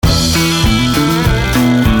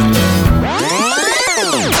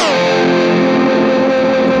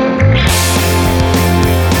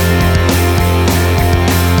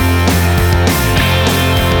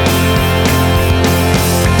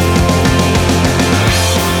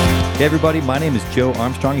Hey everybody, my name is Joe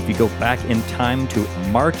Armstrong. If you go back in time to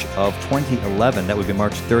March of 2011, that would be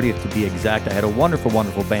March 30th to be exact, I had a wonderful,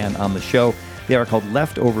 wonderful band on the show. They are called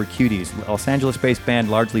Leftover Cuties, Los Angeles-based band,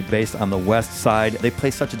 largely based on the West Side. They play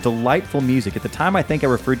such a delightful music. At the time, I think I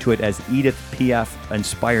referred to it as Edith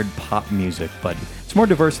Piaf-inspired pop music, but it's more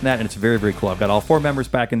diverse than that, and it's very, very cool. I've got all four members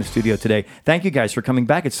back in the studio today. Thank you guys for coming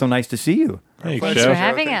back. It's so nice to see you. Thanks for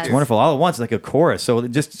having us. It's wonderful. All at once, like a chorus. So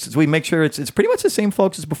we make sure it's pretty much the same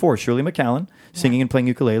folks as before. Shirley McCallan singing and playing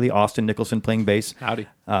ukulele. Austin Nicholson playing bass. Howdy.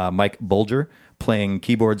 Mike Bolger playing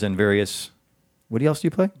keyboards and various... What else do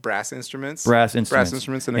you play? Brass instruments. Brass instruments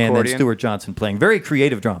and accordion. accordion. Then Stuart Johnson playing very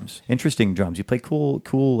creative drums. Interesting drums. You play cool,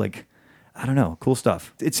 like, I don't know, cool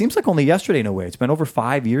stuff. It seems like only yesterday in a way. It's been over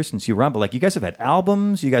 5 years since you were on, but like you guys have had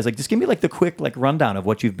albums. You guys like just give me like the quick like rundown of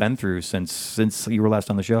what you've been through since you were last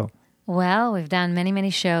on the show. Well, we've done many, many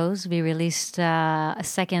shows. We released a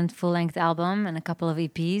second full-length album and a couple of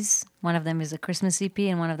EPs. One of them is a Christmas EP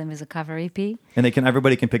and one of them is a cover EP. And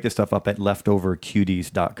everybody can pick this stuff up at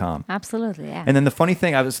leftovercuties.com. Absolutely, yeah. And then the funny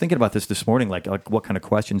thing, I was thinking about this morning, like what kind of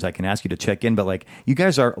questions I can ask you to check in, but like you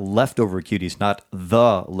guys are Leftover Cuties, not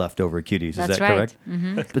the Leftover Cuties. Is That's that right. correct?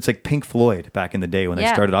 Mm-hmm. It's like Pink Floyd back in the day when they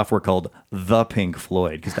started off, were called the Pink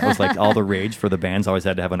Floyd because that was like all the rage for the bands. Always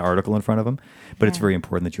had to have an article in front of them. But it's very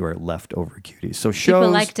important that you are Leftover Cuties. So shows... People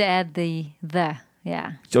like to add the.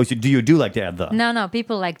 Yeah. So do you like to add the? No.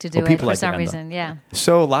 People like to do it people for like to some add reason. the. Yeah.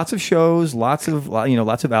 So lots of shows, lots of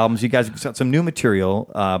albums. You guys have got some new material,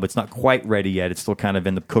 but it's not quite ready yet. It's still kind of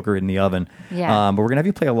in the cooker in the oven. Yeah. But we're gonna have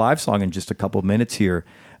you play a live song in just a couple of minutes here.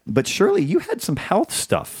 But Shirley, you had some health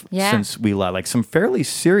stuff since we like some fairly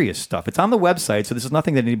serious stuff. It's on the website, so this is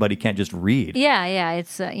nothing that anybody can't just read. Yeah.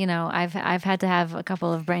 It's I've had to have a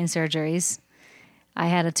couple of brain surgeries. I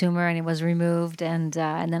had a tumor and it was removed, and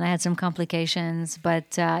then I had some complications. But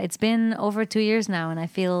it's been over 2 years now, and I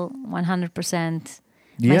feel 100%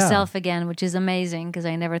 myself again, which is amazing because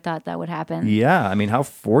I never thought that would happen. Yeah, I mean, how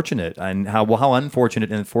fortunate and how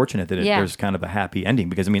unfortunate and fortunate that there's kind of a happy ending.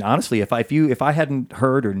 Because I mean, honestly, if I hadn't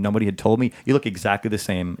heard or nobody had told me, you look exactly the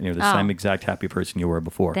same. You're the same exact happy person you were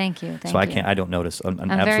before. Thank you. I don't notice. I'm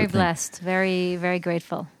very blessed. Very, very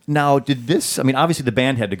grateful. Now, I mean, obviously the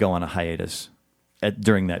band had to go on a hiatus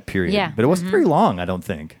during that period. Yeah. But it wasn't very long, I don't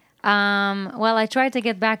think. Well, I tried to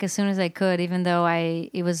get back as soon as I could, even though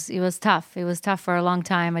it was tough. It was tough for a long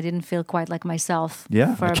time. I didn't feel quite like myself.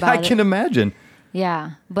 Yeah, I can imagine.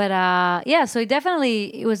 Yeah, but so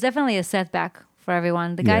it was definitely a setback for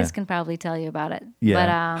everyone. The guys can probably tell you about it. Yeah.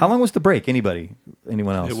 But, how long was the break? Anyone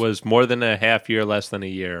else? It was more than a half year, less than a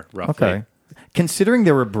year, roughly. Okay. Considering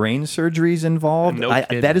there were brain surgeries involved,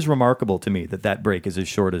 that is remarkable to me that break is as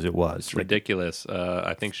short as it was. It's ridiculous.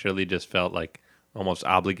 I think Shirley just felt like almost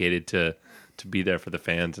obligated to be there for the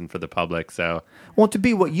fans and for the public. So, well, to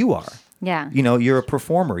be what you are. Yeah. You're a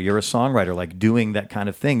performer, you're a songwriter, like doing that kind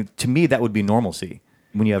of thing. To me, that would be normalcy.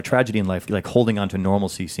 When you have tragedy in life, like holding on to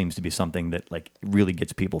normalcy seems to be something that like really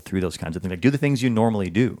gets people through those kinds of things. Like do the things you normally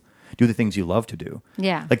do. Do the things you love to do.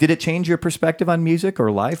 Yeah. Like, did it change your perspective on music or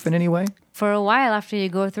life in any way? For a while after you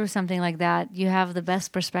go through something like that, you have the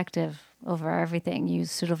best perspective over everything. You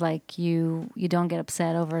sort of like, you don't get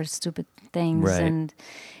upset over stupid things. Right.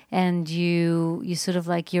 And you sort of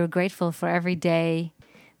like, you're grateful for every day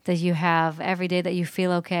that you have, every day that you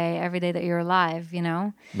feel okay, every day that you're alive,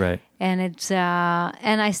 Right. And it's,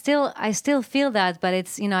 and I still feel that, but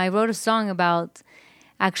it's, I wrote a song about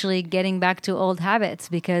actually getting back to old habits,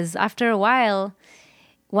 because after a while,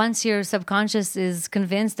 once your subconscious is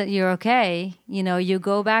convinced that you're okay, you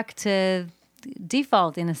go back to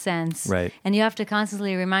default in a sense. Right. And you have to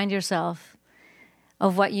constantly remind yourself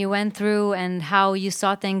of what you went through and how you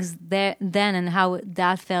saw things then and how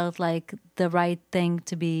that felt like the right thing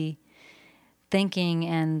to be thinking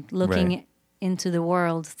and looking into the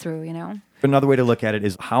world through, Another way to look at it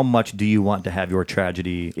is how much do you want to have your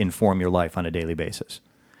tragedy inform your life on a daily basis?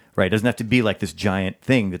 Right? It doesn't have to be like this giant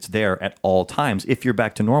thing that's there at all times. If you're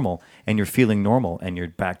back to normal and you're feeling normal and you're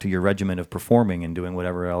back to your regimen of performing and doing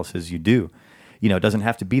whatever else is you do, it doesn't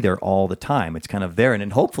have to be there all the time. It's kind of there, and then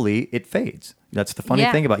hopefully it fades. That's the funny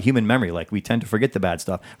thing about human memory. Like, we tend to forget the bad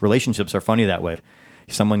stuff. Relationships are funny that way.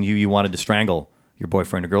 Someone you wanted to strangle your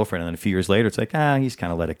boyfriend or girlfriend, and then a few years later, it's like, he's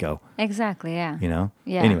kind of let it go. Exactly, yeah.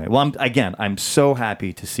 Yeah. Anyway, well, I'm so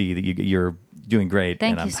happy to see that you're doing great.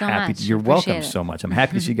 Thank and I'm you so happy. much. You're Appreciate welcome it. so much. I'm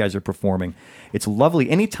happy to see you guys are performing. It's lovely.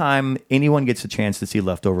 Anytime anyone gets a chance to see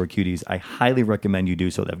Leftover Cuties, I highly recommend you do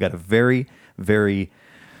so. They've got a very, very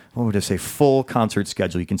what would I say, full concert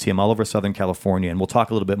schedule. You can see them all over Southern California, and we'll talk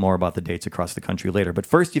a little bit more about the dates across the country later. But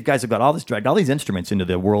first, you guys have got dragged all these instruments into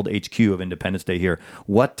the World HQ of Independence Day here.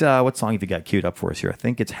 What song have you got queued up for us here? I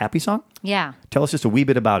think it's Happy Song? Yeah. Tell us just a wee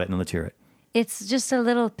bit about it, and let's hear it. It's just a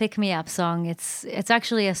little pick-me-up song. It's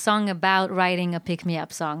actually a song about writing a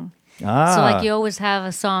pick-me-up song. Ah. So like you always have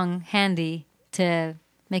a song handy to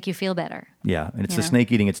make you feel better. Yeah, and it's the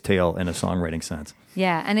snake eating its tail in a songwriting sense.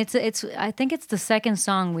 Yeah, and it's I think it's the second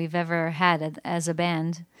song we've ever had as a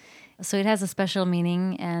band. So it has a special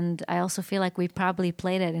meaning, and I also feel like we probably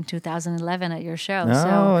played it in 2011 at your show. Oh,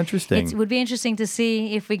 so interesting. It would be interesting to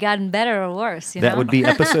see if we gotten better or worse. That would be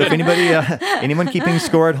episode. If anybody, anyone keeping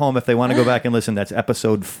score at home, if they want to go back and listen, that's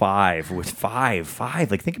episode 5. With five.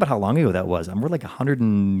 Like, think about how long ago that was. We're like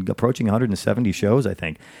approaching 170 shows, I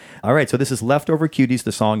think. All right, so this is Leftover Cuties.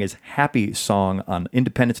 The song is Happy Song on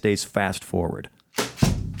Independence Day's Fast Forward.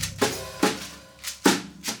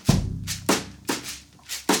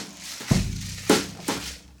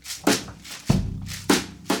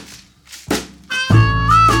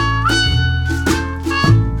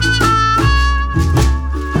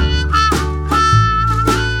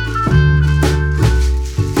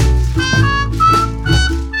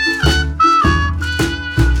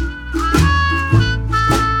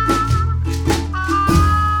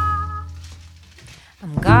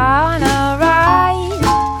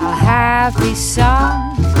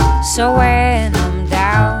 So when I'm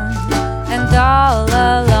down and all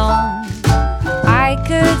alone, I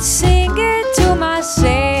could sing it to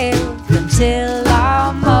myself until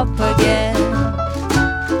I'm up again.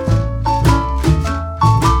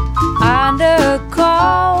 Under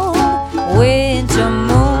cold winter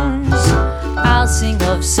moons, I'll sing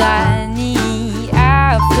of sunny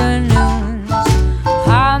afternoons,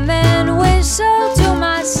 hum and whistle to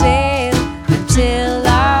myself until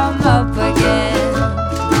I'm up again.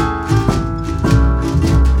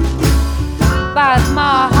 But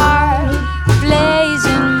my heart plays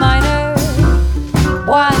in minor,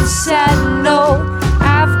 one sad note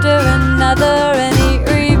after another, and it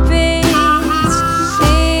repeats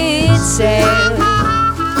itself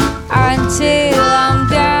until I'm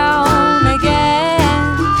down again.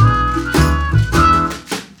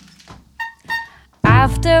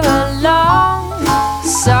 After a long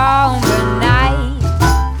somber night,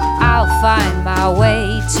 I'll find my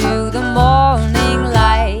way to the morning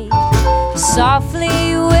light,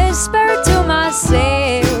 softly whisper to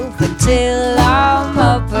myself until I'm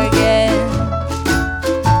up again.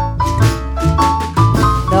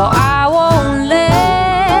 No, I won't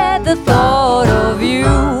let the thought of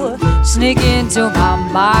you sneak into my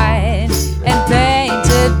mind and paint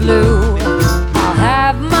it blue. I'll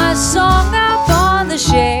have my song up on the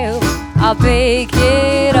shelf, I'll pick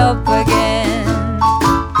it up again.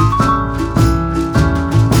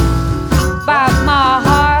 But my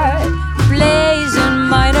heart plays in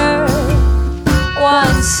minor,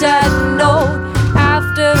 one sad note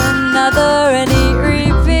after another, and it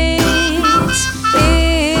repeats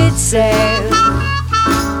itself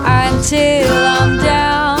until I'm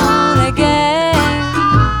down again.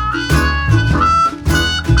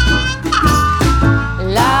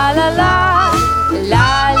 La la la, la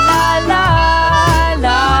la la,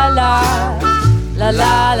 la la, la la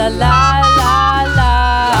la la.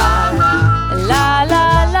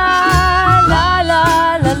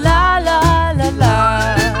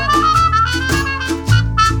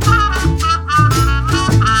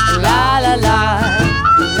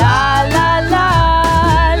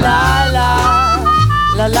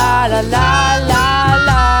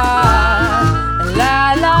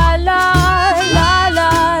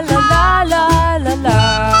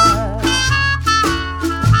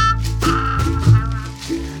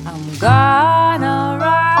 Gonna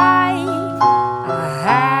write a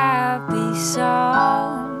happy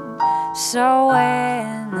song, so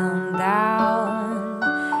when I'm down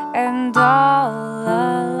and all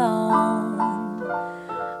alone,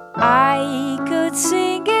 I could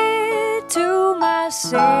sing it to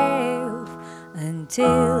myself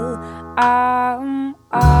until I'm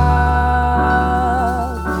up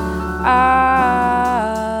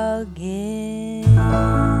again.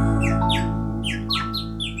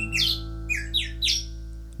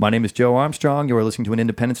 My name is Joe Armstrong. You are listening to an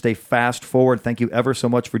Independence Day Fast Forward. Thank you ever so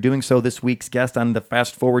much for doing so. This week's guest on the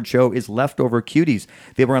Fast Forward show is Leftover Cuties.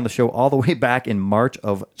 They were on the show all the way back in March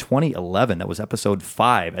of 2011. That was episode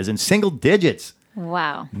 5, as in single digits.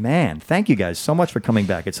 Wow. Man, thank you guys so much for coming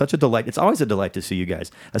back. It's such a delight. It's always a delight to see you guys.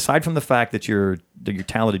 Aside from the fact that you're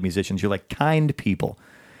talented musicians, you're like kind people.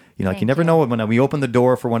 You know, like Thank you never you. know when we open the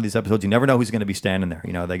door for one of these episodes. You never know who's going to be standing there.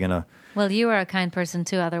 You know, they're going to. Well, you are a kind person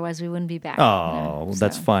too. Otherwise, we wouldn't be back. Oh, you know,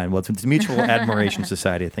 that's so. fine. Well, it's Mutual Admiration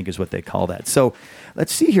Society, I think, is what they call that. So,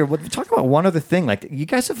 let's see here. Talk about one other thing. Like, you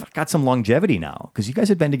guys have got some longevity now because you guys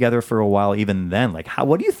had been together for a while. Even then, like,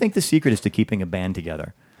 what do you think the secret is to keeping a band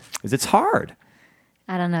together? Because it's hard.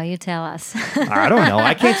 I don't know. You tell us. I don't know.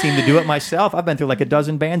 I can't seem to do it myself. I've been through like a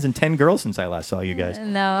dozen bands and 10 girls since I last saw you guys.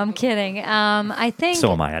 No, I'm kidding. I think.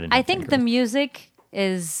 So am I. I didn't have think 10 the girls. music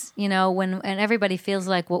is, you know, when everybody feels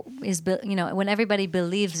like what is, you know, when everybody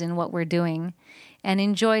believes in what we're doing, and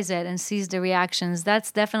enjoys it and sees the reactions.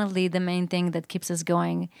 That's definitely the main thing that keeps us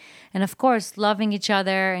going. And of course, loving each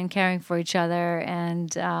other and caring for each other.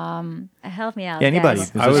 And help me out. Yeah, anybody.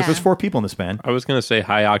 guys. There's 4 people in this band. I was going to say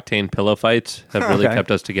high octane pillow fights have really Okay.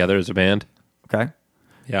 kept us together as a band. Okay.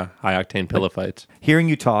 Yeah, high octane pillow fights. Hearing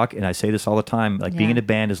you talk, and I say this all the time, like being Yeah. in a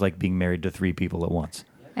band is like being married to 3 people at once.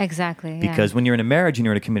 Exactly. Because when you're in a marriage and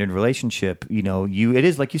you're in a committed relationship, you know, it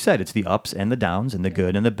is like you said, it's the ups and the downs and the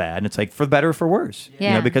good and the bad. And it's like for better or for worse. You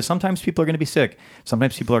Yeah. know, because sometimes people are going to be sick.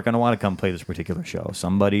 Sometimes people are going to want to come play this particular show.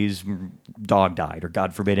 Somebody's dog died or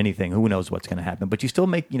God forbid anything. Who knows what's going to happen. But you still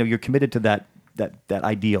you're committed to that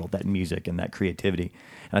ideal, that music and that creativity.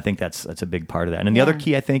 And I think that's a big part of that. And the other Yeah.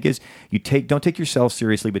 key, I think, is don't take yourself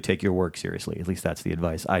seriously, but take your work seriously. At least that's the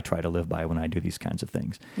advice I try to live by when I do these kinds of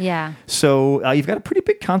things. Yeah. So you've got a pretty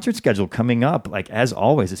big concert schedule coming up. Like as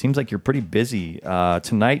always, it seems like you're pretty busy.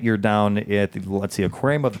 Tonight you're down at the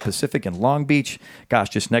Aquarium of the Pacific in Long Beach. Gosh,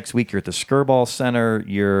 just next week you're at the Skirball Center.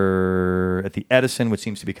 You're at the Edison, which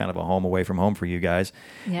seems to be kind of a home away from home for you guys.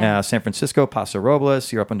 Yeah. San Francisco, Paso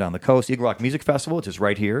Robles. You're up and down the coast. Eagle Rock Music Festival, which is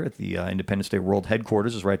right here at the Independence Day World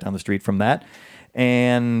Headquarters, is right down the street from that.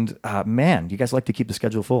 And man, you guys like to keep the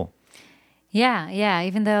schedule full. Yeah.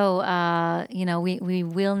 Even though, you know, we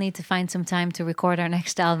will need to find some time to record our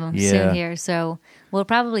next album Yeah. soon here. So we'll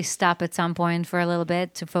probably stop at some point for a little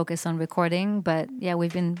bit to focus on recording. But yeah,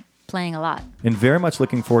 we've been playing a lot. And very much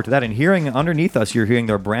looking forward to that. And hearing underneath us, you're hearing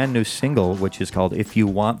their brand new single, which is called If You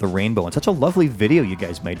Want the Rainbow. And such a lovely video you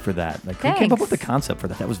guys made for that. Like, who came up with the Thanks. concept for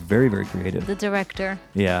that? That was very, very creative. The director.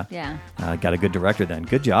 Yeah. Yeah. Got a good director then.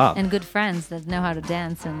 Good job. And good friends that know how to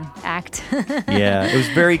dance and act. Yeah, it was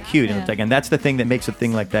very cute. And, Yeah. it's like, and that's the thing that makes a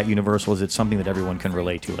thing like that universal is it's something that everyone can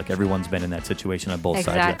relate to. Like everyone's been in that situation on both sides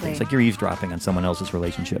of that Exactly. thing. It's like you're eavesdropping on someone else's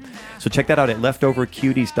relationship. So check that out at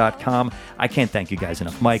leftovercuties.com. I can't thank you guys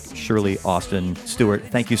enough. Mike, Shirley, Austin, Stuart,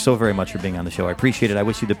 thank you so very much for being on the show. I appreciate it. I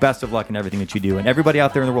wish you the best of luck in everything that you do. And everybody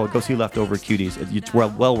out there in the world, go see Leftover Cuties. It's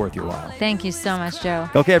well worth your while. Thank you so much, Joe.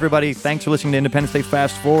 Okay, everybody. Thanks for listening to Independence Day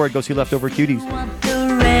Fast Forward. Go see Leftover Cuties. Want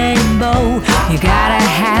the rainbow, you gotta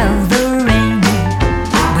have the